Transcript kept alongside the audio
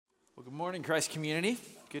Well, good morning, Christ community.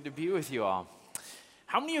 Good to be with you all.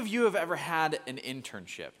 How many of you have ever had an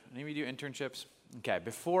internship? Any of you do internships? Okay,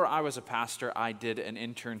 before I was a pastor, I did an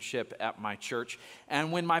internship at my church.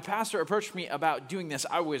 And when my pastor approached me about doing this,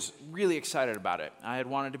 I was really excited about it. I had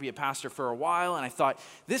wanted to be a pastor for a while, and I thought,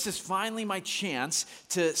 this is finally my chance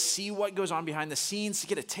to see what goes on behind the scenes, to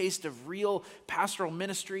get a taste of real pastoral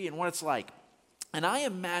ministry and what it's like. And I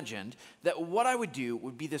imagined that what I would do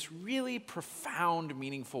would be this really profound,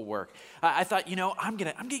 meaningful work. I thought, I'm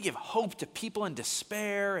gonna give hope to people in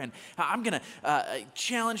despair, and I'm gonna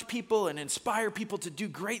challenge people and inspire people to do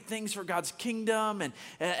great things for God's kingdom, and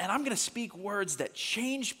I'm gonna speak words that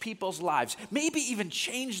change people's lives, maybe even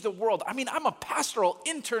change the world. I mean, I'm a pastoral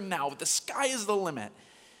intern now. The sky is the limit.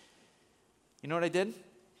 You know what I did?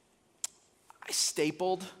 I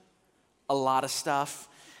stapled a lot of stuff.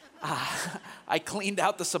 I cleaned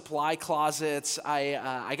out the supply closets.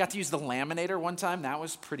 I got to use the laminator one time. That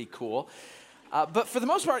was pretty cool. But for the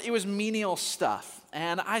most part, it was menial stuff.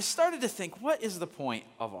 And I started to think, what is the point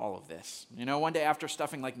of all of this? One day after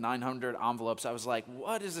stuffing like 900 envelopes, I was like,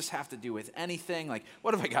 what does this have to do with anything? Like,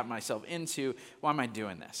 what have I got myself into? Why am I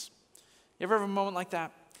doing this? You ever have a moment like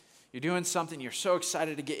that? You're doing something, you're so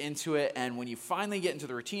excited to get into it, and when you finally get into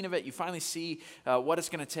the routine of it, you finally see what it's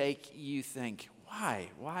going to take, you think, Why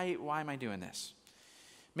am I doing this?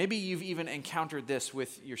 Maybe you've even encountered this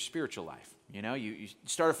with your spiritual life. You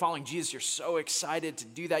started following Jesus. You're so excited to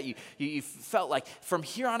do that. You felt like from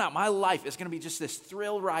here on out, my life is going to be just this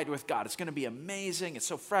thrill ride with God. It's going to be amazing. It's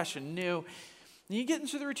so fresh and new. And you get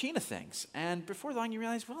into the routine of things. And before long, you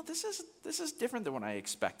realize, well, this is different than what I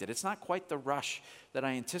expected. It's not quite the rush that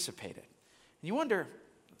I anticipated. And you wonder,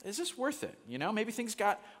 is this worth it? Maybe things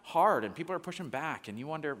got hard and people are pushing back, and you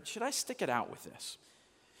wonder, should I stick it out with this?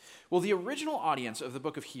 Well, the original audience of the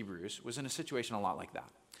book of Hebrews was in a situation a lot like that.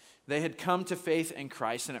 They had come to faith in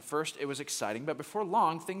Christ, and at first it was exciting, but before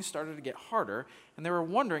long, things started to get harder, and they were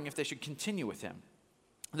wondering if they should continue with him.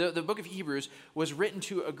 The book of Hebrews was written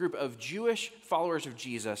to a group of Jewish followers of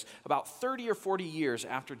Jesus about 30 or 40 years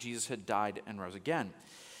after Jesus had died and rose again.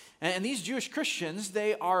 And these Jewish Christians,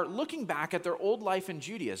 they are looking back at their old life in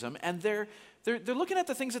Judaism, and they're looking at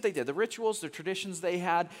the things that they did, the rituals, the traditions they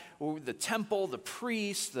had, the temple, the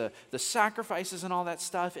priests, the sacrifices and all that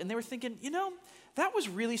stuff, and they were thinking, that was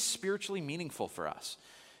really spiritually meaningful for us.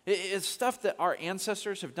 It's stuff that our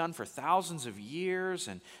ancestors have done for thousands of years,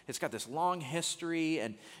 and it's got this long history.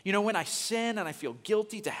 And, when I sin and I feel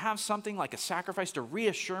guilty, to have something like a sacrifice to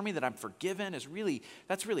reassure me that I'm forgiven that's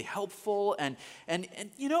really helpful. And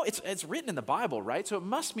it's written in the Bible, right? So it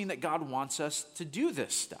must mean that God wants us to do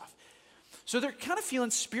this stuff. So they're kind of feeling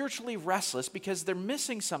spiritually restless because they're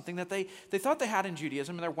missing something that they thought they had in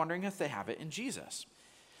Judaism, and they're wondering if they have it in Jesus.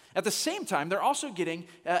 At the same time, they're also getting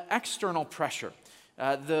external pressure.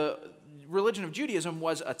 The religion of Judaism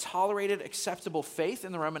was a tolerated, acceptable faith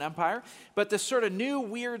in the Roman Empire, but this sort of new,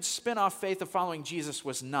 weird spin-off faith of following Jesus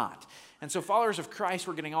was not. And so followers of Christ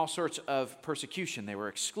were getting all sorts of persecution. They were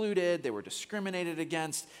excluded, they were discriminated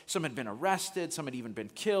against, some had been arrested, some had even been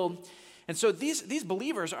killed. And so these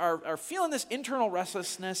believers are feeling this internal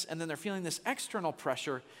restlessness, and then they're feeling this external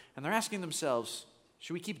pressure, and they're asking themselves,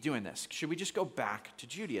 should we keep doing this? Should we just go back to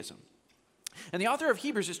Judaism? And the author of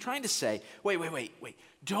Hebrews is trying to say, wait.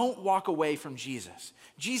 Don't walk away from Jesus.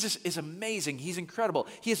 Jesus is amazing. He's incredible.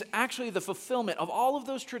 He is actually the fulfillment of all of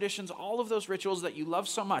those traditions, all of those rituals that you love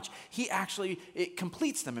so much. It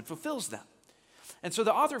completes them and fulfills them. And so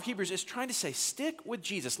the author of Hebrews is trying to say, stick with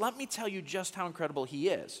Jesus. Let me tell you just how incredible he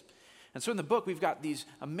is. And so in the book, we've got these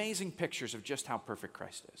amazing pictures of just how perfect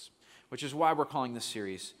Christ is, which is why we're calling this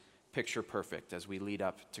series Picture Perfect as we lead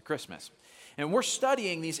up to Christmas. And we're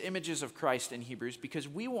studying these images of Christ in Hebrews because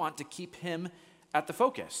we want to keep him at the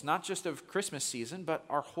focus, not just of Christmas season, but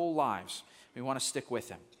our whole lives. We want to stick with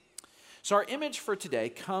him. So our image for today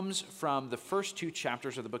comes from the first two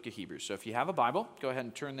chapters of the book of Hebrews. So if you have a Bible, go ahead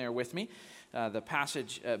and turn there with me.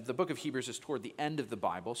 The book of Hebrews is toward the end of the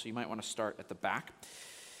Bible, so you might want to start at the back.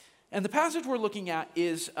 And the passage we're looking at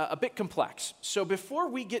is a bit complex. So before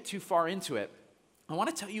we get too far into it, I want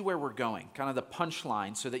to tell you where we're going, kind of the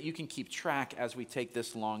punchline, so that you can keep track as we take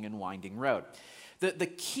this long and winding road. The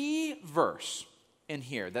key verse in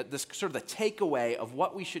here, that this sort of the takeaway of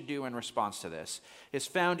what we should do in response to this, is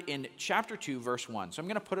found in chapter 2, verse 1. So I'm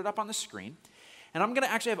going to put it up on the screen, and I'm going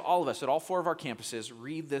to actually have all of us at all four of our campuses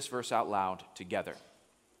read this verse out loud together.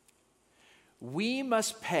 We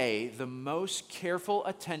must pay the most careful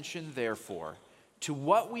attention, therefore, to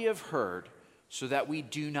what we have heard, so that we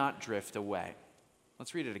do not drift away.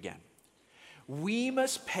 Let's read it again. We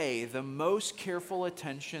must pay the most careful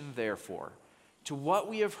attention, therefore, to what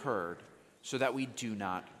we have heard, so that we do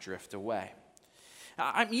not drift away.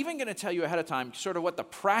 I'm even going to tell you ahead of time sort of what the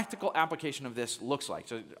practical application of this looks like.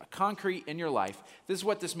 So concrete in your life, this is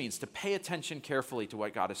what this means, to pay attention carefully to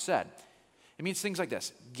what God has said. It means things like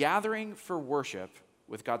this: gathering for worship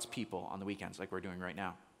with God's people on the weekends like we're doing right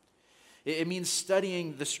now. It means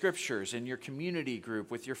studying the scriptures in your community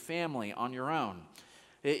group with your family on your own.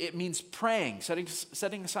 It means praying,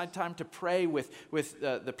 setting aside time to pray with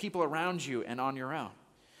the people around you and on your own.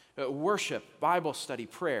 Worship, Bible study,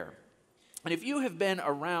 prayer. And if you have been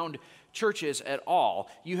around churches at all,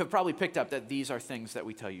 you have probably picked up that these are things that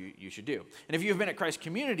we tell you you should do. And if you've been at Christ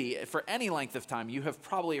Community for any length of time, you have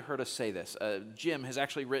probably heard us say this. Jim has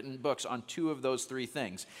actually written books on 2 of those 3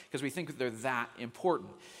 things because we think they're that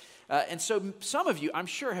important. And so some of you, I'm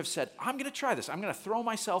sure, have said, I'm going to try this. I'm going to throw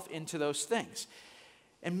myself into those things.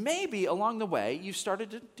 And maybe along the way, you've started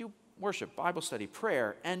to do worship, Bible study,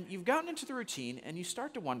 prayer, and you've gotten into the routine, and you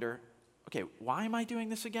start to wonder, okay, why am I doing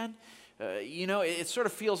this again? It sort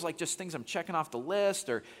of feels like just things I'm checking off the list,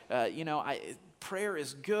 or, prayer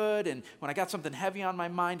is good, and when I got something heavy on my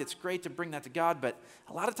mind, it's great to bring that to God, but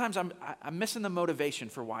a lot of times I'm missing the motivation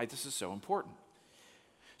for why this is so important.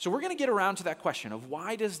 So we're going to get around to that question of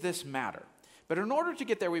why does this matter? But in order to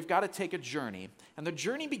get there, we've got to take a journey, and the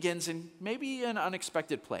journey begins in maybe an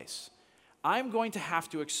unexpected place. I'm going to have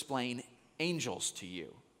to explain angels to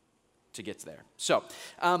you to get there. So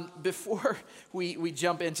before we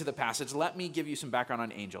jump into the passage, let me give you some background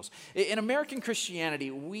on angels. In American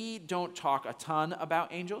Christianity, we don't talk a ton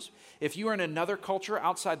about angels. If you are in another culture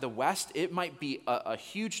outside the West, it might be a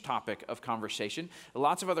huge topic of conversation.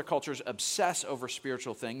 Lots of other cultures obsess over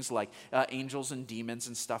spiritual things like angels and demons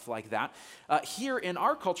and stuff like that. Here in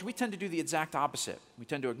our culture, we tend to do the exact opposite. We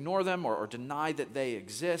tend to ignore them or deny that they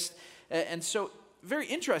exist. And so very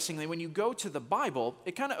interestingly, when you go to the Bible,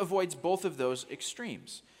 it kind of avoids both of those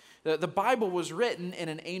extremes. The Bible was written in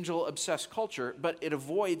an angel-obsessed culture, but it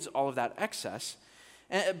avoids all of that excess.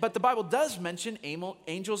 But the Bible does mention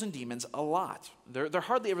angels and demons a lot. They're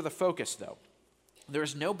hardly ever the focus, though. There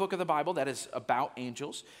is no book of the Bible that is about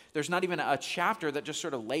angels. There's not even a chapter that just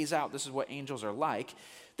sort of lays out this is what angels are like.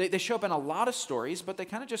 They show up in a lot of stories, but they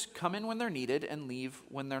kind of just come in when they're needed and leave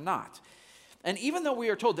when they're not. And even though we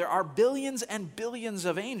are told there are billions and billions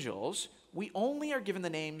of angels, we only are given the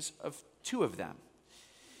names of 2 of them.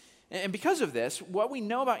 And because of this, what we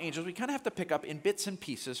know about angels, we kind of have to pick up in bits and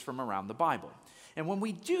pieces from around the Bible. And when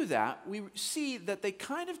we do that, we see that they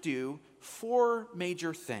kind of do 4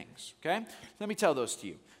 major things, okay? Let me tell those to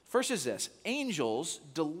you. First is this: angels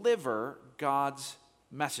deliver God's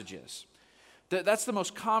messages. That's the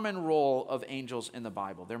most common role of angels in the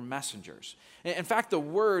Bible. They're messengers. In fact, the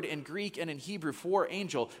word in Greek and in Hebrew for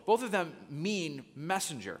angel, both of them mean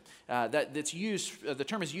messenger. The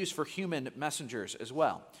term is used for human messengers as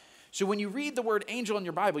well. So when you read the word angel in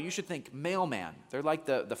your Bible, you should think mailman. They're like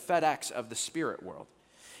the FedEx of the spirit world.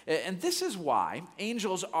 And this is why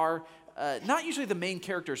angels are not usually the main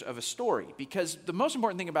characters of a story, because the most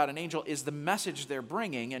important thing about an angel is the message they're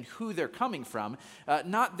bringing and who they're coming from,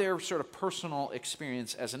 not their sort of personal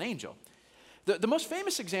experience as an angel. The most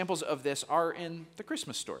famous examples of this are in the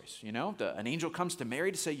Christmas stories. An angel comes to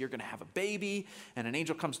Mary to say you're going to have a baby, and an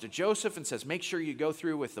angel comes to Joseph and says make sure you go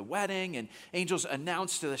through with the wedding, and angels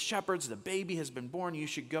announce to the shepherds the baby has been born, you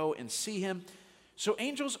should go and see him. So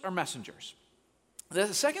angels are messengers.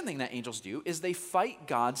 The second thing that angels do is they fight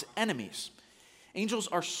God's enemies. Angels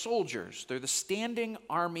are soldiers. They're the standing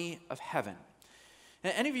army of heaven.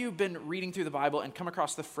 Any of you have been reading through the Bible and come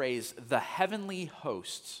across the phrase, the heavenly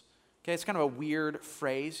hosts? Okay, it's kind of a weird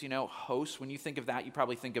phrase, hosts. When you think of that, you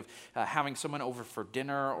probably think of having someone over for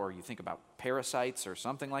dinner, or you think about parasites or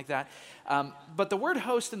something like that. But the word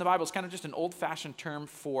host in the Bible is kind of just an old-fashioned term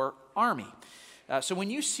for army. So when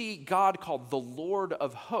you see God called the Lord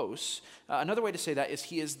of hosts, another way to say that is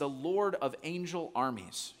he is the Lord of angel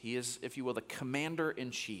armies. He is, if you will, the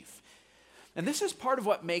commander-in-chief. And this is part of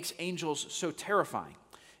what makes angels so terrifying.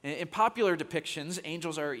 In popular depictions,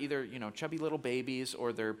 angels are either, chubby little babies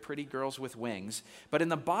or they're pretty girls with wings. But in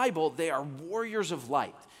the Bible, they are warriors of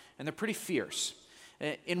light, and they're pretty fierce.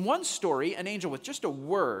 In one story, an angel with just a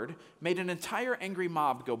word made an entire angry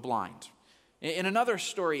mob go blind. In another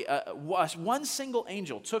story, one single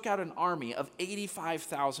angel took out an army of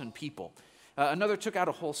 85,000 people. Another took out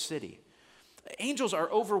a whole city. Angels are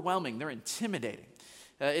overwhelming. They're intimidating.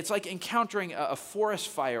 It's like encountering a forest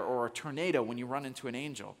fire or a tornado when you run into an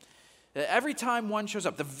angel. Every time one shows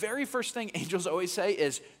up, the very first thing angels always say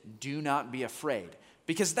is, do not be afraid,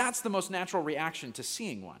 because that's the most natural reaction to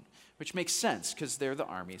seeing one, which makes sense because they're the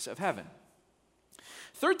armies of heaven.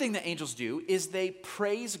 Third thing that angels do is they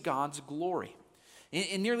praise God's glory.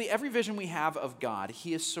 In nearly every vision we have of God,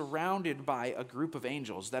 he is surrounded by a group of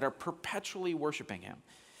angels that are perpetually worshiping him.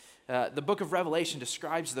 The book of Revelation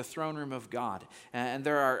describes the throne room of God, and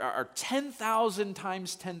there are 10,000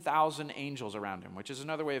 times 10,000 angels around him, which is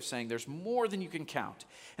another way of saying there's more than you can count.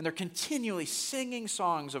 And they're continually singing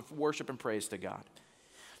songs of worship and praise to God.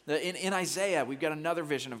 In Isaiah, we've got another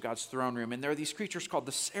vision of God's throne room, and there are these creatures called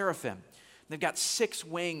the seraphim. They've got 6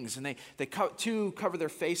 wings, and two cover their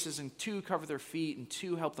faces, and 2 cover their feet, and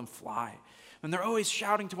 2 help them fly. And they're always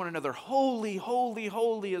shouting to one another, "Holy, holy,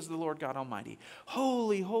 holy is the Lord God Almighty.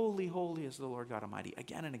 Holy, holy, holy is the Lord God Almighty,"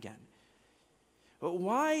 again and again. But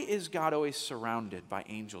why is God always surrounded by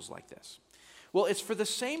angels like this? Well, it's for the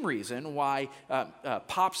same reason why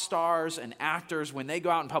pop stars and actors, when they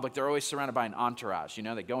go out in public, they're always surrounded by an entourage. You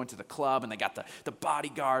know, they go into the club and they got the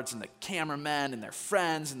bodyguards and the cameramen and their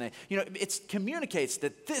friends, and it communicates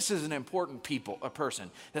that this is an important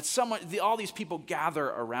person, that all these people gather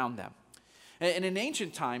around them. And in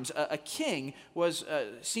ancient times, a king was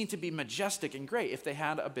seen to be majestic and great if they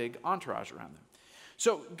had a big entourage around them.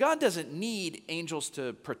 So God doesn't need angels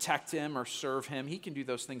to protect him or serve him. He can do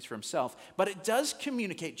those things for himself. But it does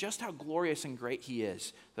communicate just how glorious and great he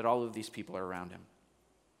is that all of these people are around him.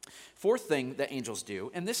 Fourth thing that angels do,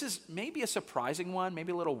 and this is maybe a surprising one,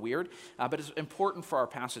 maybe a little weird, but it's important for our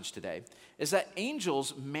passage today, is that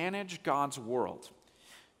angels manage God's world.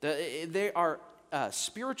 They are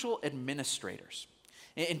spiritual administrators.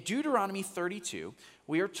 In Deuteronomy 32,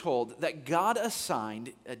 we are told that God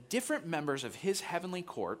assigned different members of his heavenly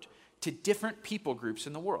court to different people groups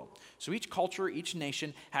in the world. So each culture, each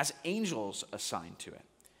nation has angels assigned to it.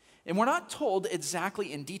 And we're not told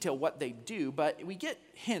exactly in detail what they do, but we get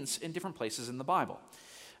hints in different places in the Bible.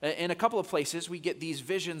 In a couple of places, we get these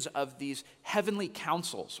visions of these heavenly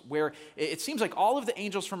councils where it seems like all of the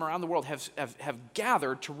angels from around the world have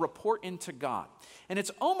gathered to report into God. And it's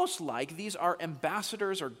almost like these are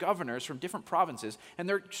ambassadors or governors from different provinces, and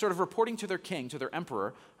they're sort of reporting to their king, to their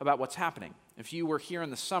emperor, about what's happening. If you were here in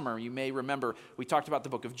the summer, you may remember we talked about the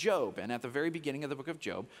book of Job, and at the very beginning of the book of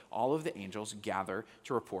Job, all of the angels gather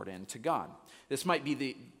to report in to God. This might be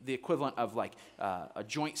the equivalent of like a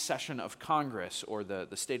joint session of Congress or the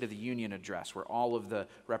State of the Union address, where all of the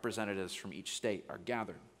representatives from each state are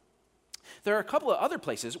gathered. There are a couple of other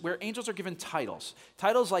places where angels are given titles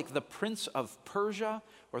like the Prince of Persia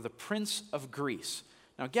or the Prince of Greece.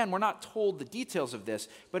 Now again, we're not told the details of this,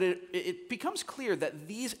 but it becomes clear that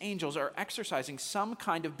these angels are exercising some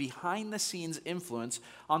kind of behind-the-scenes influence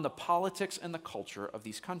on the politics and the culture of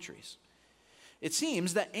these countries. It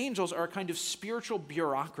seems that angels are a kind of spiritual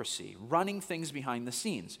bureaucracy running things behind the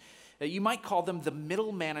scenes. You might call them the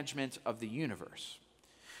middle management of the universe.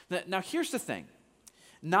 Now here's the thing.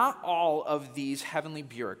 Not all of these heavenly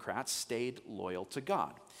bureaucrats stayed loyal to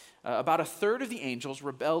God. About a third of the angels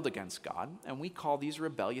rebelled against God, and we call these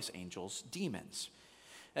rebellious angels demons.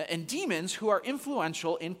 And demons who are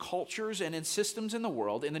influential in cultures and in systems in the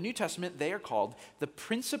world, in the New Testament, they are called the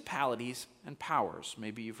principalities and powers.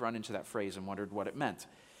 Maybe you've run into that phrase and wondered what it meant.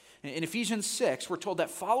 In Ephesians 6, we're told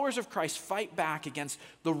that followers of Christ fight back against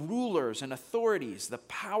the rulers and authorities, the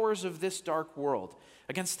powers of this dark world,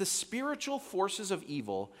 against the spiritual forces of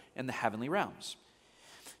evil in the heavenly realms.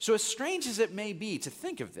 So as strange as it may be to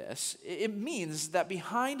think of this, it means that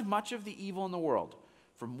behind much of the evil in the world,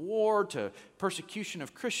 from war to persecution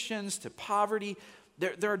of Christians to poverty,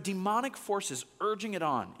 there are demonic forces urging it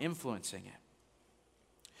on, influencing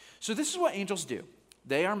it. So this is what angels do.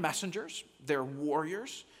 They are messengers, they're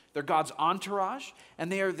warriors, they're God's entourage,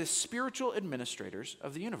 and they are the spiritual administrators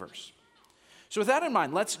of the universe. So with that in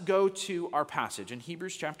mind, let's go to our passage in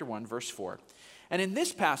Hebrews chapter 1, verse 4. And in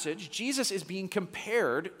this passage, Jesus is being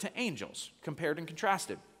compared to angels, compared and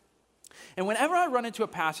contrasted. And whenever I run into a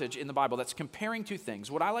passage in the Bible that's comparing two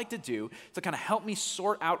things, what I like to do to kind of help me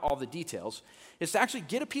sort out all the details is to actually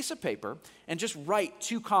get a piece of paper and just write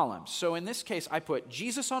 2 columns. So in this case, I put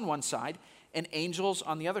Jesus on one side and angels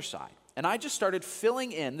on the other side. And I just started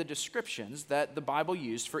filling in the descriptions that the Bible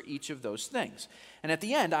used for each of those things. And at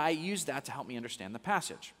the end, I used that to help me understand the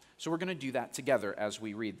passage. So we're going to do that together as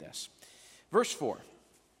we read this. Verse 4.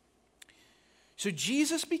 So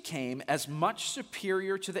Jesus became as much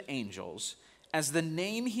superior to the angels as the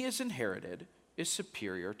name he has inherited is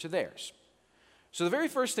superior to theirs. So the very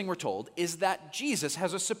first thing we're told is that Jesus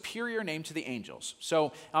has a superior name to the angels.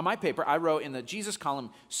 So on my paper, I wrote in the Jesus column,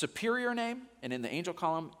 superior name, and in the angel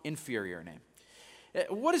column, inferior name.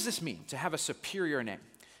 What does this mean, to have a superior name?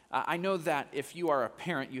 I know that if you are a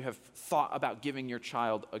parent, you have thought about giving your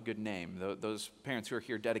child a good name. Those parents who are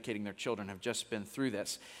here dedicating their children have just been through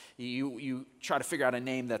this. You try to figure out a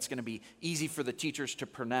name that's going to be easy for the teachers to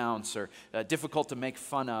pronounce or difficult to make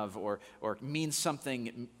fun of or means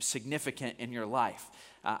something significant in your life.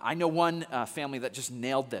 I know one family that just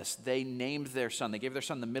nailed this. They named their son, they gave their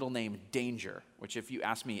son the middle name Danger, which if you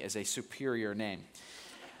ask me is a superior name.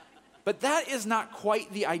 But that is not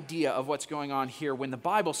quite the idea of what's going on here when the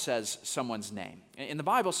Bible says someone's name. In the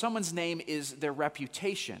Bible, someone's name is their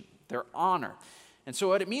reputation, their honor. And so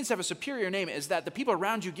what it means to have a superior name is that the people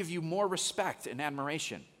around you give you more respect and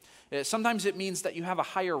admiration. Sometimes it means that you have a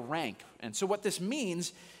higher rank. And so what this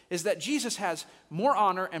means is that Jesus has more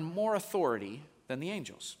honor and more authority than the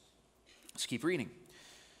angels. Let's keep reading.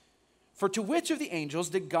 For to which of the angels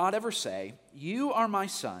did God ever say, "You are my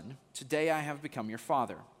son, today I have become your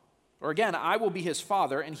father"? Or again, "I will be his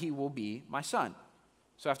father, and he will be my son"?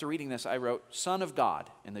 So after reading this, I wrote Son of God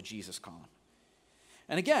in the Jesus column.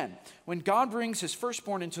 And again, when God brings his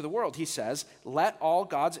firstborn into the world, he says, "Let all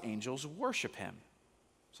God's angels worship him."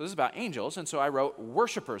 So this is about angels, and so I wrote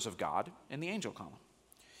worshipers of God in the angel column.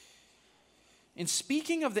 In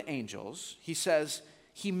speaking of the angels, he says,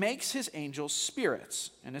 he makes his angels spirits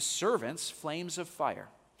and his servants flames of fire.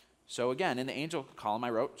 So again, in the angel column, I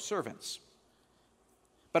wrote servants.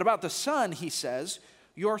 But about the Son, he says,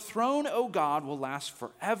 "Your throne, O God, will last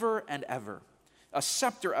forever and ever. A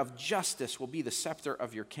scepter of justice will be the scepter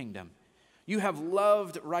of your kingdom. You have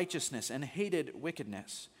loved righteousness and hated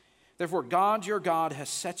wickedness. Therefore, God, your God, has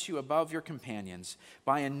set you above your companions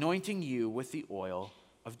by anointing you with the oil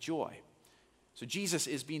of joy." So Jesus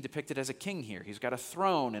is being depicted as a king here. He's got a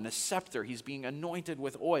throne and a scepter. He's being anointed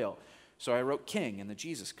with oil. So I wrote king in the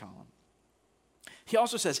Jesus column. He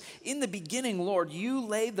also says, "In the beginning, Lord, you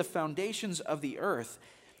laid the foundations of the earth,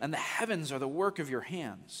 and the heavens are the work of your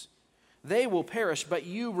hands. They will perish, but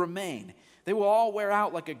you remain. They will all wear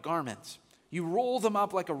out like a garment. You roll them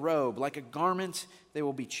up like a robe. Like a garment, they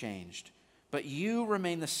will be changed. But you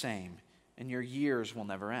remain the same, and your years will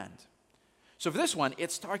never end." So for this one,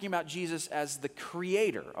 it's talking about Jesus as the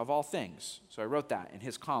creator of all things. So I wrote that in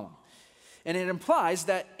his column. And it implies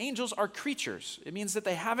that angels are creatures. It means that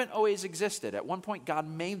they haven't always existed. At one point, God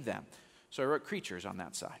made them. So I wrote creatures on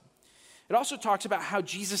that side. It also talks about how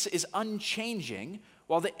Jesus is unchanging,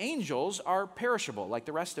 while the angels are perishable, like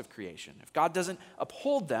the rest of creation. If God doesn't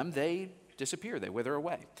uphold them, they disappear, they wither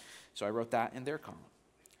away. So I wrote that in their column.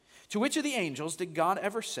 To which of the angels did God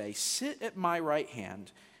ever say, "Sit at my right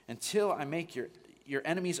hand until I make your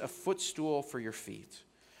enemies a footstool for your feet"?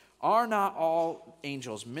 Are not all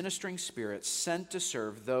angels ministering spirits sent to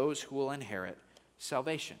serve those who will inherit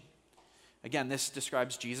salvation? Again, this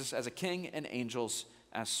describes Jesus as a king and angels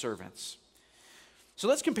as servants. So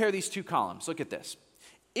let's compare these two columns. Look at this.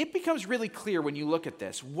 It becomes really clear when you look at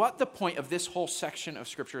this what the point of this whole section of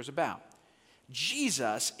Scripture is about.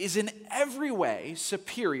 Jesus is in every way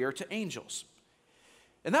superior to angels.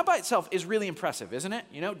 And that by itself is really impressive, isn't it?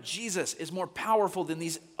 You know, Jesus is more powerful than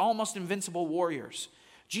these almost invincible warriors.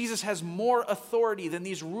 Jesus has more authority than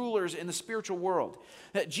these rulers in the spiritual world.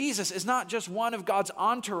 That Jesus is not just one of God's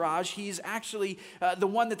entourage, he's actually the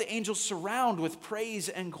one that the angels surround with praise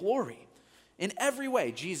and glory. In every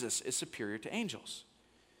way, Jesus is superior to angels.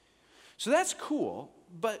 So that's cool,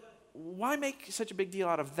 but why make such a big deal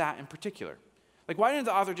out of that in particular? Like, why didn't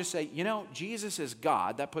the author just say, you know, Jesus is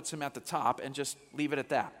God, that puts him at the top, and just leave it at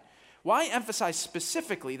that? Why emphasize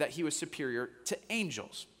specifically that he was superior to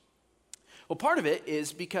angels? Well, part of it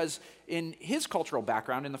is because in his cultural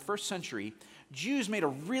background in the first century, Jews made a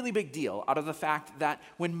really big deal out of the fact that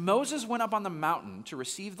when Moses went up on the mountain to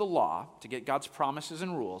receive the law, to get God's promises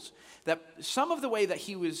and rules, that some of the way that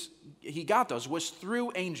he got those was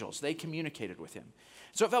through angels. They communicated with him.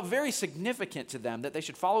 So it felt very significant to them that they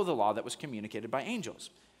should follow the law that was communicated by angels.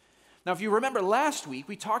 Now, if you remember last week,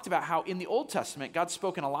 we talked about how in the Old Testament, God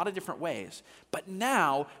spoke in a lot of different ways. But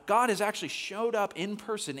now, God has actually showed up in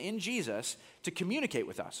person in Jesus to communicate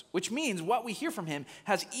with us, which means what we hear from him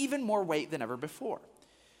has even more weight than ever before.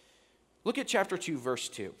 Look at chapter 2, verse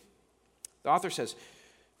 2. The author says,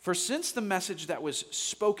 "For since the message that was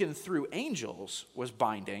spoken through angels was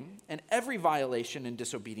binding, and every violation and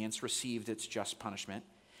disobedience received its just punishment,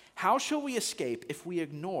 how shall we escape if we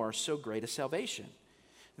ignore so great a salvation?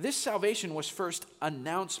 This salvation was first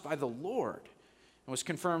announced by the Lord and was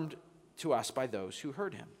confirmed to us by those who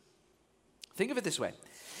heard him." Think of it this way.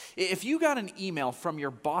 If you got an email from your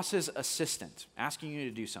boss's assistant asking you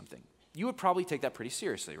to do something, you would probably take that pretty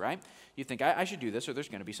seriously, right? You'd think, I should do this or there's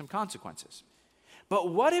going to be some consequences. But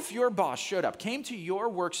what if your boss showed up, came to your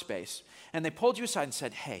workspace, and they pulled you aside and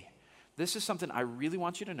said, "Hey, this is something I really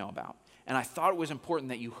want you to know about, and I thought it was important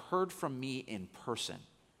that you heard from me in person.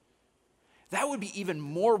 That would be even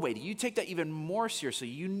more weighty. You take that even more seriously.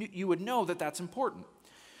 You would know that that's important.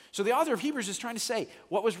 So the author of Hebrews is trying to say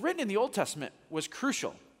what was written in the Old Testament was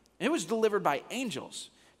crucial. It was delivered by angels.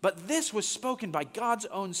 But this was spoken by God's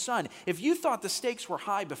own Son. If you thought the stakes were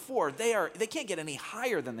high before, they can't get any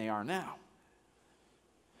higher than they are now.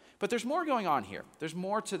 But there's more going on here. There's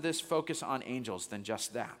more to this focus on angels than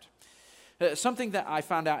just that. Something that I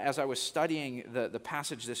found out as I was studying the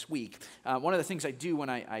passage this week, one of the things I do when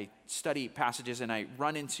I study passages and I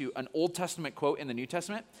run into an Old Testament quote in the New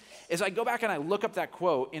Testament is I go back and I look up that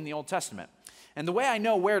quote in the Old Testament. And the way I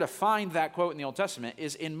know where to find that quote in the Old Testament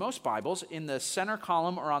is in most Bibles, in the center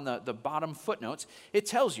column or on the bottom footnotes, it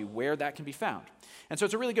tells you where that can be found. And so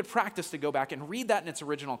it's a really good practice to go back and read that in its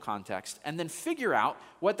original context and then figure out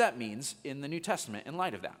what that means in the New Testament in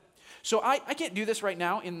light of that. So I can't do this right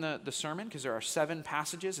now in the sermon because there are 7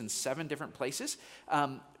 passages in 7 different places.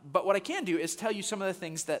 But what I can do is tell you some of the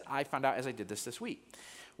things that I found out as I did this week.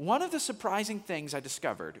 One of the surprising things I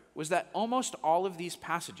discovered was that almost all of these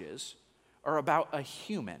passages are about a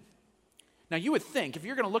human. Now you would think if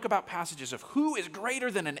you're going to look about passages of who is greater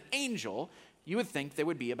than an angel, you would think they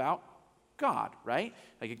would be about God, right?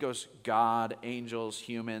 Like it goes God, angels,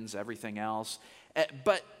 humans, everything else.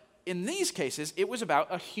 But in these cases, it was about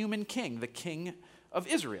a human king, the king of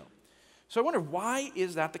Israel. So I wonder, why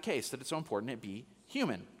is that the case, that it's so important it be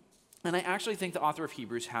human? And I actually think the author of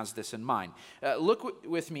Hebrews has this in mind. Look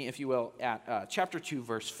with me, if you will, at chapter 2,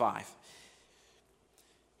 verse 5.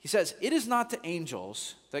 He says, "It is not to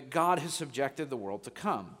angels that God has subjected the world to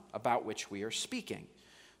come, about which we are speaking."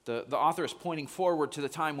 The author is pointing forward to the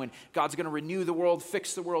time when God's going to renew the world,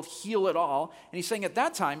 fix the world, heal it all. And he's saying at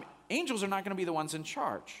that time, angels are not going to be the ones in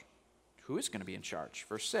charge. Who is going to be in charge?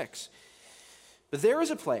 Verse 6. "But there is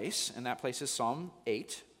a place," and that place is Psalm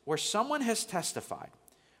 8, "where someone has testified,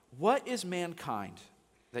 'What is mankind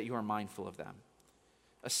that you are mindful of them?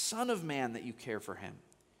 A son of man that you care for him.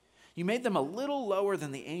 You made them a little lower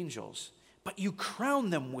than the angels, but you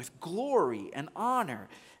crowned them with glory and honor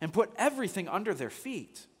and put everything under their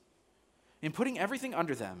feet. In putting everything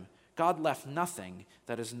under them, God left nothing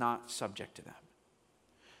that is not subject to them.'"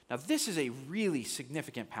 Now, this is a really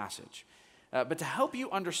significant passage. But to help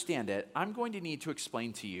you understand it, I'm going to need to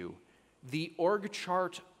explain to you the org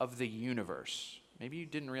chart of the universe. Maybe you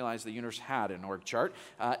didn't realize the universe had an org chart.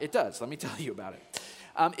 It does. Let me tell you about it.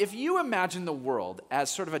 If you imagine the world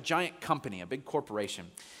as sort of a giant company, a big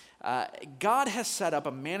corporation, God has set up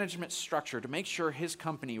a management structure to make sure his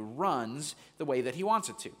company runs the way that he wants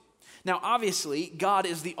it to. Now, obviously, God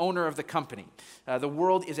is the owner of the company. The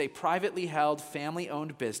world is a privately held,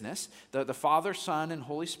 family-owned business. The Father, Son, and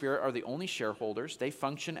Holy Spirit are the only shareholders. They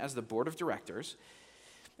function as the board of directors.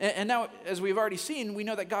 And now, as we've already seen, we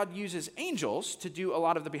know that God uses angels to do a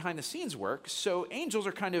lot of the behind-the-scenes work. So angels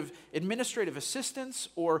are kind of administrative assistants,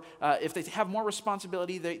 or if they have more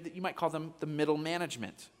responsibility, you might call them the middle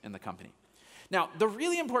management in the company. Now, the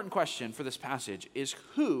really important question for this passage is,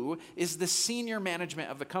 who is the senior management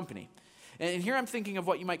of the company? And here I'm thinking of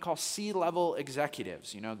what you might call C-level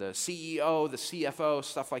executives, the CEO, the CFO,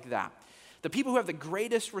 stuff like that. The people who have the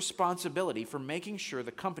greatest responsibility for making sure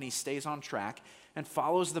the company stays on track and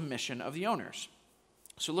follows the mission of the owners.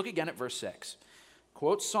 So look again at verse 6.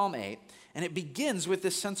 Quotes Psalm 8, and it begins with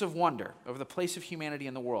this sense of wonder over the place of humanity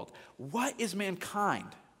in the world. What is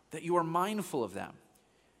mankind that you are mindful of them?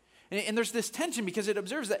 And there's this tension because it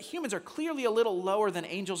observes that humans are clearly a little lower than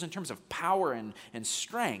angels in terms of power and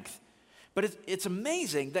strength. But it's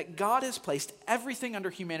amazing that God has placed everything under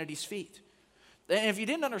humanity's feet. And if you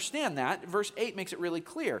didn't understand that, verse 8 makes it really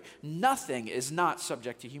clear. Nothing is not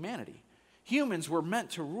subject to humanity. Humans were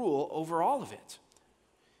meant to rule over all of it.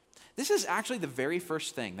 This is actually the very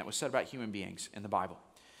first thing that was said about human beings in the Bible.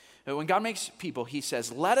 When God makes people, he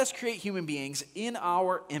says, "Let us create human beings in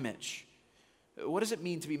our image." What does it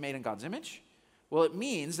mean to be made in God's image? Well, it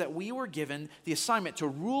means that we were given the assignment to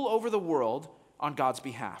rule over the world on God's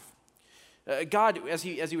behalf. God, as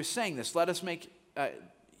he was saying this, let us make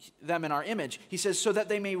them in our image. He says, so that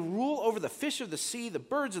they may rule over the fish of the sea, the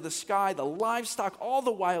birds of the sky, the livestock, all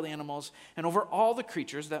the wild animals, and over all the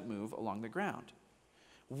creatures that move along the ground.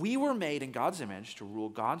 We were made in God's image to rule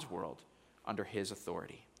God's world under his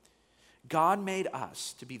authority. God made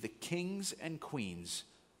us to be the kings and queens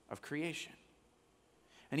of creation.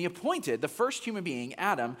 And he appointed the first human being,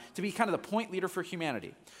 Adam, to be kind of the point leader for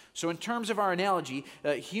humanity. So in terms of our analogy,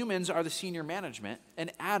 humans are the senior management,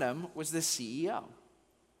 and Adam was the CEO.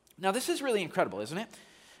 Now this is really incredible, isn't it?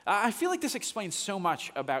 I feel like this explains so much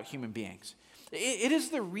about human beings. It is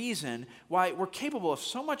the reason why we're capable of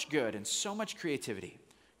so much good and so much creativity,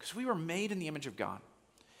 because we were made in the image of God.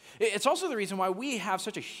 It's also the reason why we have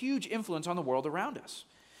such a huge influence on the world around us.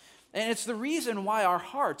 And it's the reason why our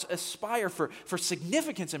hearts aspire for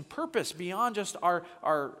significance and purpose beyond just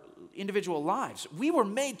our individual lives. We were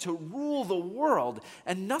made to rule the world,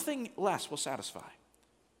 and nothing less will satisfy.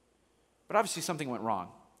 But obviously something went wrong.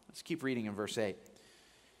 Let's keep reading in verse 8.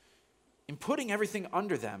 In putting everything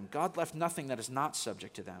under them, God left nothing that is not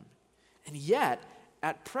subject to them. And yet,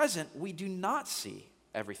 at present, we do not see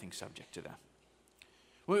everything subject to them.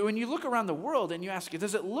 When you look around the world and you ask,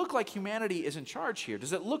 does it look like humanity is in charge here?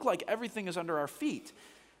 Does it look like everything is under our feet?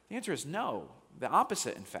 The answer is no. The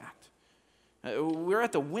opposite, in fact. We're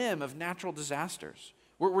at the whim of natural disasters.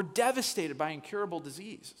 We're devastated by incurable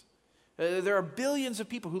disease. There are billions of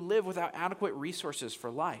people who live without adequate resources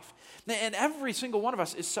for life. And every single one of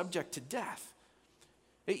us is subject to death.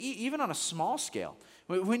 Even on a small scale.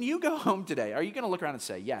 When you go home today, are you going to look around and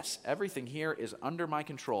say, yes, everything here is under my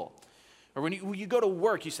control? Or when you go to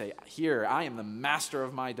work, you say, here, I am the master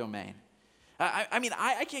of my domain.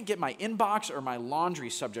 I can't get my inbox or my laundry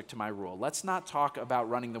subject to my rule. Let's not talk about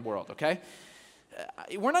running the world, okay?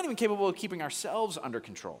 We're not even capable of keeping ourselves under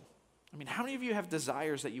control. How many of you have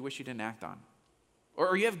desires that you wish you didn't act on?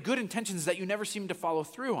 Or you have good intentions that you never seem to follow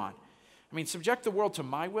through on? Subject the world to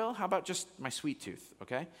my will? How about just my sweet tooth,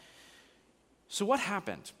 okay? So what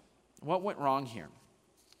happened? What went wrong here?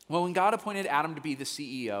 Well, when God appointed Adam to be the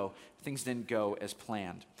CEO, things didn't go as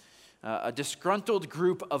planned. A disgruntled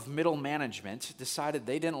group of middle management decided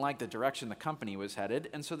they didn't like the direction the company was headed,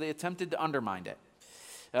 and so they attempted to undermine it.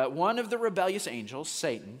 One of the rebellious angels,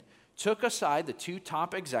 Satan, took aside the two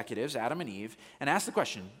top executives, Adam and Eve, and asked the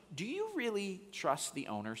question, do you really trust the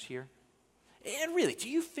owners here? And really, do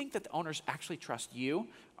you think that the owners actually trust you?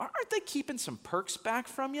 Aren't they keeping some perks back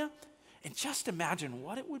from you? And just imagine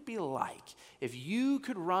what it would be like if you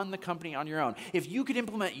could run the company on your own, if you could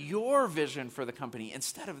implement your vision for the company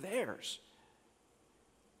instead of theirs.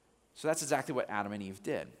 So that's exactly what Adam and Eve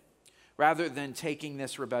did. Rather than taking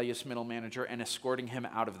this rebellious middle manager and escorting him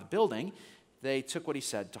out of the building, they took what he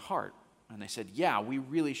said to heart. And they said, yeah, we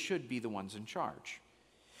really should be the ones in charge.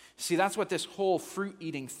 See, that's what this whole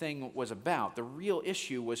fruit-eating thing was about. The real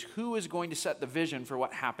issue was who is going to set the vision for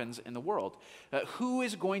what happens in the world? Who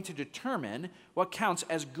is going to determine what counts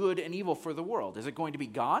as good and evil for the world? Is it going to be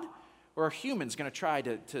God? Or are humans going to try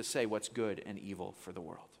to say what's good and evil for the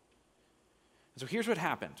world? And so here's what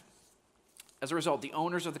happened. As a result, the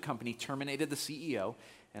owners of the company terminated the CEO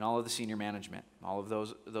and all of the senior management, all of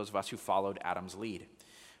those of us who followed Adam's lead.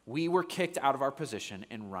 We were kicked out of our position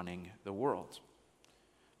in running the world.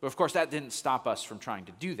 But of course, that didn't stop us from trying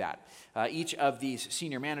to do that. Each of these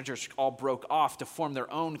senior managers all broke off to form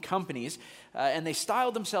their own companies, and they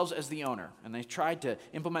styled themselves as the owner, and they tried to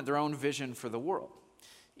implement their own vision for the world.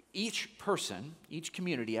 Each person, each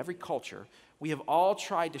community, every culture, we have all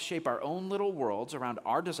tried to shape our own little worlds around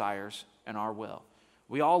our desires and our will.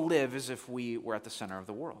 We all live as if we were at the center of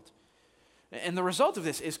the world. And the result of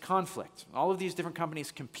this is conflict. All of these different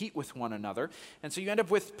companies compete with one another, and so you end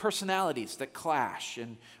up with personalities that clash,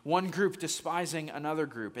 and one group despising another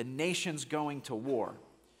group, and nations going to war.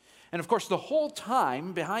 And of course, the whole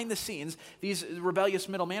time, behind the scenes, these rebellious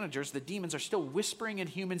middle managers, the demons, are still whispering in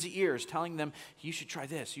humans' ears, telling them, you should try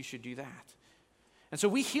this, you should do that. And so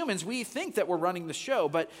we humans, we think that we're running the show,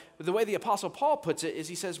 but the way the Apostle Paul puts it is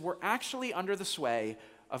he says, we're actually under the sway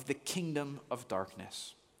of the kingdom of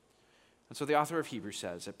darkness. And so the author of Hebrews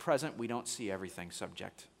says, at present, we don't see everything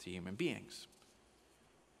subject to human beings.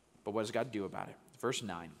 But what does God do about it? Verse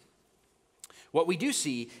 9. What we do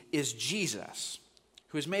see is Jesus,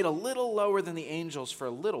 who is made a little lower than the angels for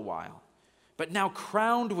a little while, but now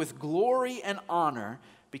crowned with glory and honor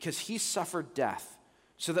because he suffered death,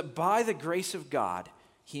 so that by the grace of God,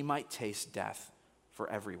 he might taste death for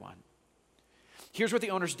everyone. Here's what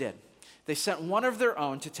the owners did. They sent one of their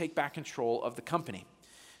own to take back control of the company.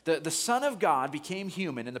 The Son of God became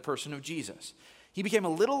human in the person of Jesus. He became a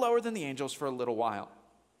little lower than the angels for a little while.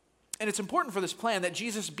 And it's important for this plan that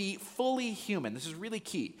Jesus be fully human. This is really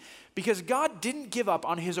key. Because God didn't give up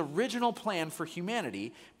on his original plan for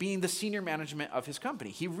humanity being the senior management of his company.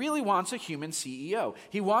 He really wants a human CEO.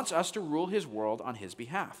 He wants us to rule his world on his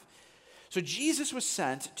behalf. So Jesus was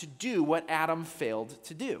sent to do what Adam failed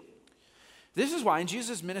to do. This is why in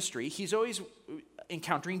Jesus' ministry, he's always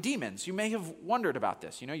encountering demons. You may have wondered about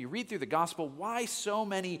this. You read through the gospel, why so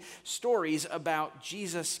many stories about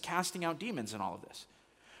Jesus casting out demons and all of this?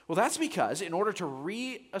 Well, that's because in order to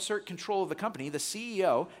reassert control of the company, the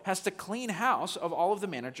CEO has to clean house of all of the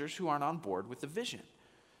managers who aren't on board with the vision.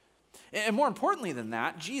 And more importantly than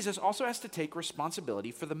that, Jesus also has to take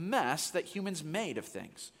responsibility for the mess that humans made of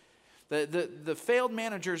things. The failed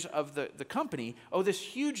managers of the company owe this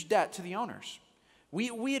huge debt to the owners.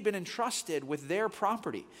 We had been entrusted with their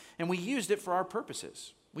property, and we used it for our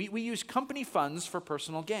purposes. We used company funds for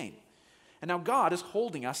personal gain. And now God is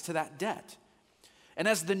holding us to that debt. And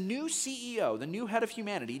as the new CEO, the new head of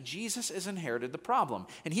humanity, Jesus has inherited the problem,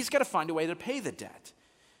 and he's got to find a way to pay the debt.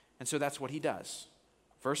 And so that's what he does.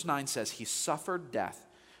 Verse 9 says, he suffered death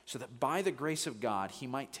so that by the grace of God, he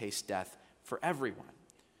might taste death for everyone.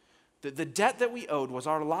 The debt that we owed was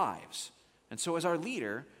our lives. And so as our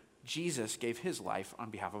leader, Jesus gave his life on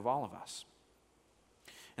behalf of all of us.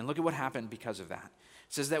 And look at what happened because of that.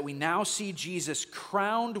 It says that we now see Jesus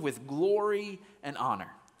crowned with glory and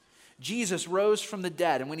honor. Jesus rose from the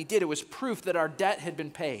dead, and when he did, it was proof that our debt had been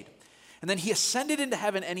paid. And then he ascended into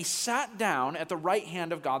heaven, and he sat down at the right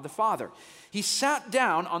hand of God the Father. He sat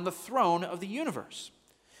down on the throne of the universe.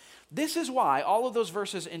 This is why all of those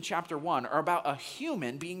verses in chapter 1 are about a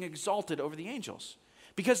human being exalted over the angels.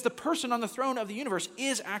 Because the person on the throne of the universe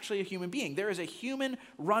is actually a human being. There is a human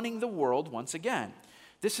running the world once again.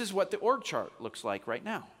 This is what the org chart looks like right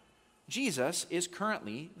now. Jesus is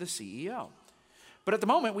currently the CEO. But at the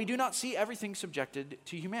moment, we do not see everything subjected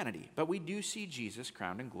to humanity, but we do see Jesus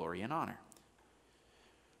crowned in glory and honor.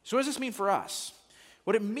 So what does this mean for us?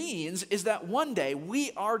 What it means is that one day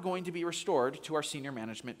we are going to be restored to our senior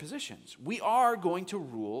management positions. We are going to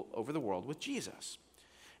rule over the world with Jesus.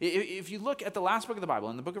 If you look at the last book of the Bible,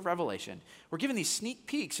 in the book of Revelation, we're given these sneak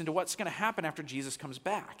peeks into what's going to happen after Jesus comes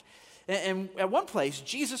back. And at one place,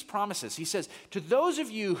 Jesus promises, he says, to those of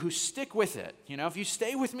you who stick with it, if you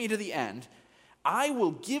stay with me to the end, I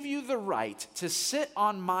will give you the right to sit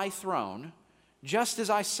on my throne just as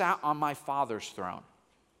I sat on my Father's throne.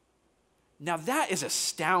 Now that is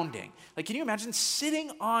astounding. Like, can you imagine sitting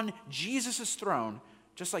on Jesus' throne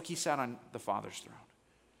just like he sat on the Father's throne?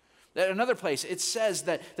 At another place, it says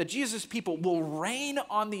that Jesus' people will reign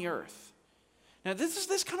on the earth. Now, this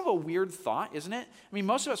is kind of a weird thought, isn't it? I mean,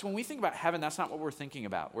 most of us, when we think about heaven, that's not what we're thinking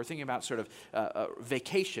about. We're thinking about sort of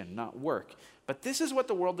vacation, not work. But this is what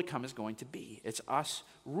the world to come is going to be. It's us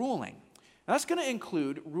ruling. Now, that's going to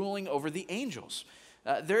include ruling over the angels.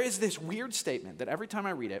 There is this weird statement that every time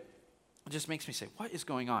I read it, it just makes me say, what is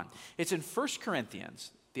going on? It's in 1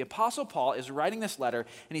 Corinthians. The Apostle Paul is writing this letter,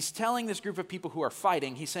 and he's telling this group of people who are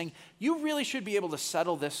fighting, he's saying, you really should be able to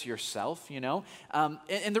settle this yourself, And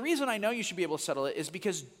the reason I know you should be able to settle it is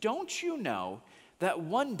because don't you know that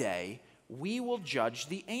one day we will judge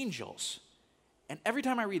the angels? And every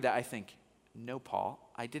time I read that, I think, no, Paul,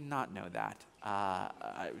 I did not know that.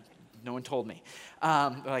 No one told me.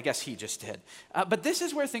 Well, I guess he just did. But this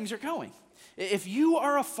is where things are going. If you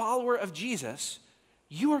are a follower of Jesus,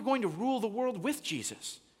 you are going to rule the world with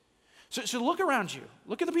Jesus. So look around you.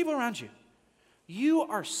 Look at the people around you. You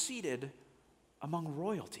are seated among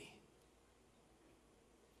royalty.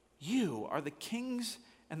 You are the kings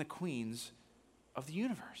and the queens of the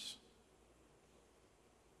universe.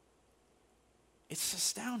 It's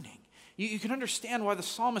astounding. You can understand why the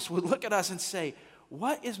psalmist would look at us and say,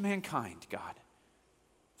 what is mankind, God,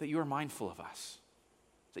 that you are mindful of us,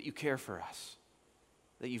 that you care for us,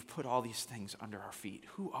 that you've put all these things under our feet?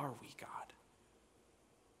 Who are we, God?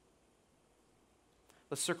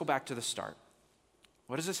 Let's circle back to the start.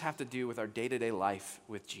 What does this have to do with our day-to-day life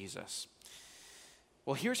with Jesus?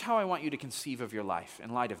 Well, here's how I want you to conceive of your life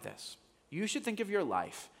in light of this. You should think of your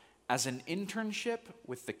life as an internship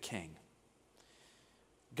with the King.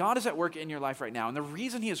 God is at work in your life right now, and the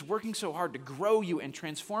reason he is working so hard to grow you and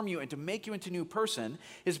transform you and to make you into a new person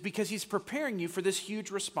is because he's preparing you for this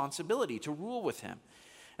huge responsibility to rule with him.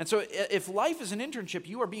 And so if life is an internship,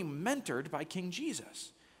 you are being mentored by King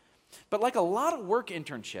Jesus. But like a lot of work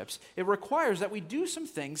internships, it requires that we do some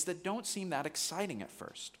things that don't seem that exciting at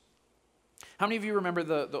first. How many of you remember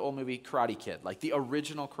the old movie Karate Kid, like the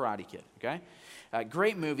original Karate Kid, okay?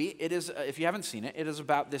 Great movie. It is, if you haven't seen it, it is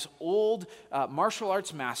about this old martial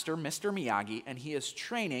arts master, Mr. Miyagi, and he is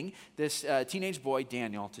training this teenage boy,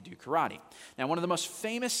 Daniel, to do karate. Now, one of the most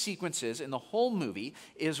famous sequences in the whole movie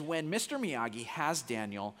is when Mr. Miyagi has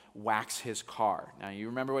Daniel wax his car. Now, you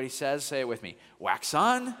remember what he says? Say it with me. Wax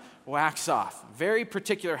on, wax off. Very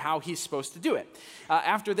particular how he's supposed to do it.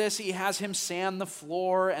 After this, he has him sand the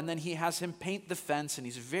floor, and then he has him paint the fence, and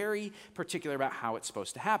he's very particular about how it's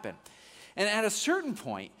supposed to happen. And at a certain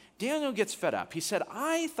point, Daniel gets fed up. He said,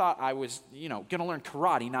 I thought I was, going to learn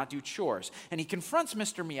karate, not do chores. And he confronts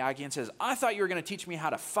Mr. Miyagi and says, I thought you were going to teach me how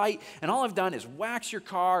to fight, and all I've done is wax your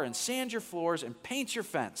car and sand your floors and paint your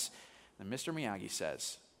fence. And Mr. Miyagi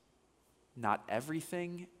says, not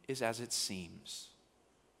everything is as it seems.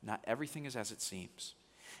 Not everything is as it seems.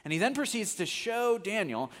 And he then proceeds to show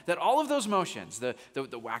Daniel that all of those motions, the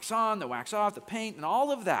wax on, the wax off, the paint, and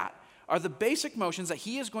all of that are the basic motions that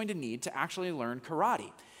he is going to need to actually learn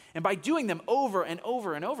karate. And by doing them over and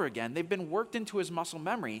over and over again, they've been worked into his muscle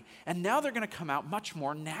memory, and now they're going to come out much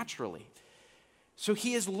more naturally. So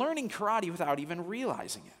he is learning karate without even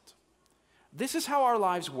realizing it. This is how our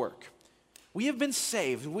lives work. We have been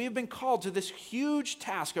saved. We have been called to this huge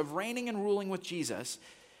task of reigning and ruling with Jesus.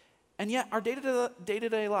 And yet our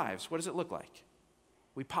day-to-day lives, what does it look like?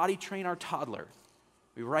 We potty train our toddler.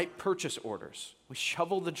 We write purchase orders. We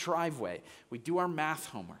shovel the driveway. We do our math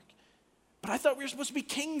homework. But I thought we were supposed to be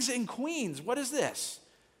kings and queens. What is this?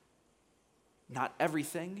 Not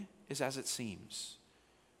everything is as it seems.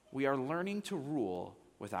 We are learning to rule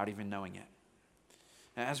without even knowing it.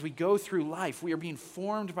 As we go through life, we are being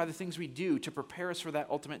formed by the things we do to prepare us for that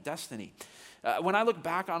ultimate destiny. When I look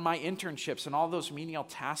back on my internships and all those menial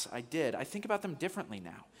tasks I did, I think about them differently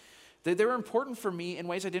now. They were important for me in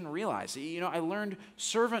ways I didn't realize. I learned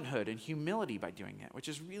servanthood and humility by doing it, which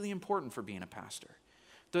is really important for being a pastor.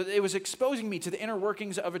 It was exposing me to the inner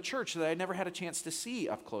workings of a church that I never had a chance to see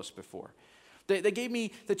up close before. They gave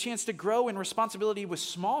me the chance to grow in responsibility with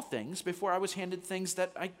small things before I was handed things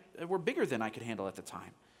that were bigger than I could handle at the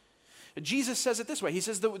time. Jesus says it this way. He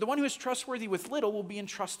says, the one who is trustworthy with little will be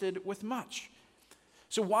entrusted with much.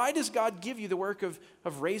 So why does God give you the work of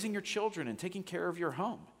raising your children and taking care of your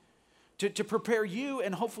home? To prepare you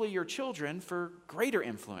and hopefully your children for greater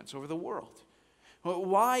influence over the world.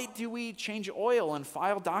 Why do we change oil and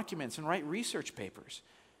file documents and write research papers?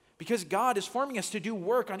 Because God is forming us to do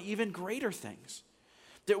work on even greater things.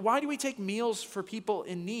 Why do we take meals for people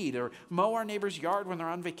in need or mow our neighbor's yard when they're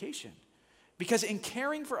on vacation? Because in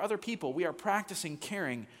caring for other people, we are practicing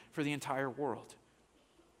caring for the entire world.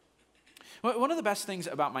 One of the best things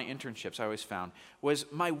about my internships I always found was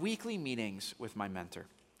my weekly meetings with my mentor.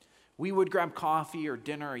 We would grab coffee or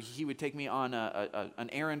dinner, or he would take me on an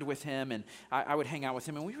errand with him, and I would hang out with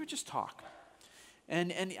him, and we would just talk.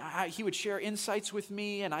 And he would share insights with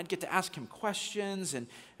me, and I'd get to ask him questions, and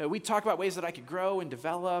we'd talk about ways that I could grow and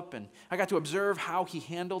develop, and I got to observe how he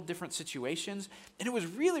handled different situations, and it was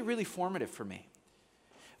really, really formative for me.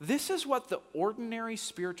 This is what the ordinary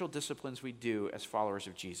spiritual disciplines we do as followers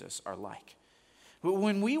of Jesus are like.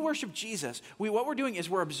 When we worship Jesus, what we're doing is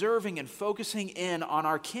we're observing and focusing in on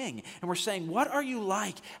our King, and we're saying, what are you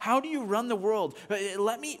like? How do you run the world?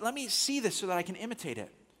 Let me see this so that I can imitate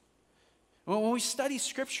it. When we study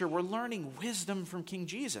Scripture, we're learning wisdom from King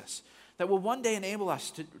Jesus that will one day enable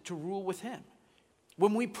us to rule with him.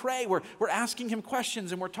 When we pray, we're asking him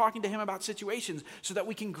questions and we're talking to him about situations so that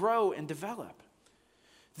we can grow and develop.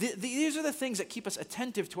 These are the things that keep us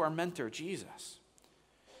attentive to our mentor, Jesus.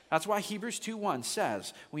 That's why Hebrews 2:1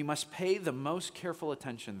 says, we must pay the most careful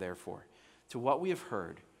attention, therefore, to what we have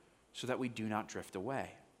heard so that we do not drift away.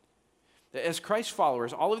 As Christ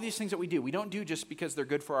followers, all of these things that we do, we don't do just because they're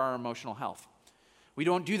good for our emotional health. We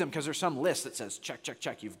don't do them because there's some list that says, check, check,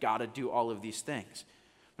 check, you've got to do all of these things.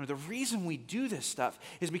 No, the reason we do this stuff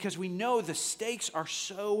is because we know the stakes are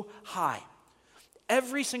so high.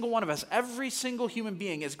 Every single one of us, every single human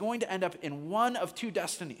being is going to end up in one of two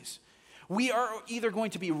destinies. We are either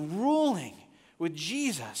going to be ruling with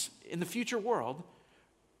Jesus in the future world,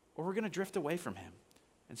 or we're going to drift away from him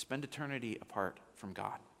and spend eternity apart from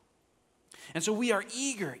God. And so we are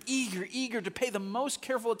eager to pay the most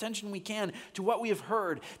careful attention we can to what we have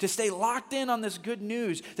heard, to stay locked in on this good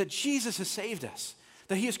news that Jesus has saved us,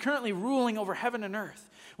 that he is currently ruling over heaven and earth.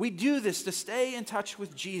 We do this to stay in touch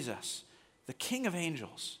with Jesus, the King of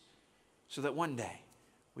angels, so that one day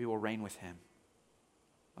we will reign with him.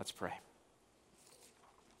 Let's pray.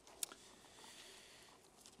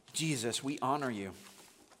 Jesus, we honor you.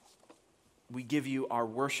 We give you our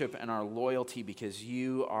worship and our loyalty because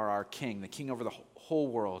you are our King, the King over the whole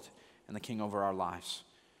world and the King over our lives.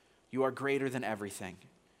 You are greater than everything.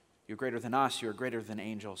 You're greater than us. You're greater than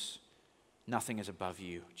angels. Nothing is above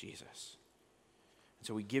you, Jesus. And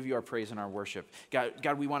so we give you our praise and our worship.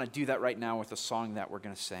 God, we want to do that right now with the song that we're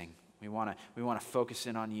going to sing. We want to focus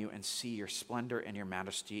in on you and see your splendor and your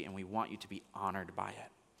majesty, and we want you to be honored by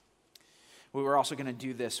it. We're also going to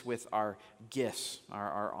do this with our gifts,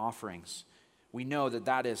 our offerings. We know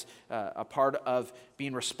that is a part of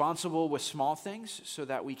being responsible with small things so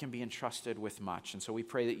that we can be entrusted with much. And so we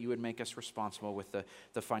pray that you would make us responsible with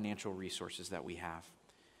the financial resources that we have.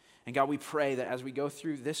 And God, we pray that as we go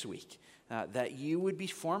through this week, that you would be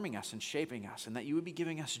forming us and shaping us, and that you would be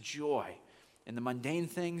giving us joy in the mundane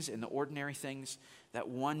things, in the ordinary things, that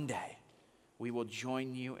one day we will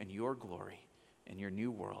join you in your glory, in your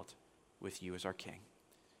new world, with you as our King.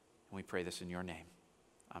 And we pray this in your name.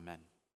 Amen.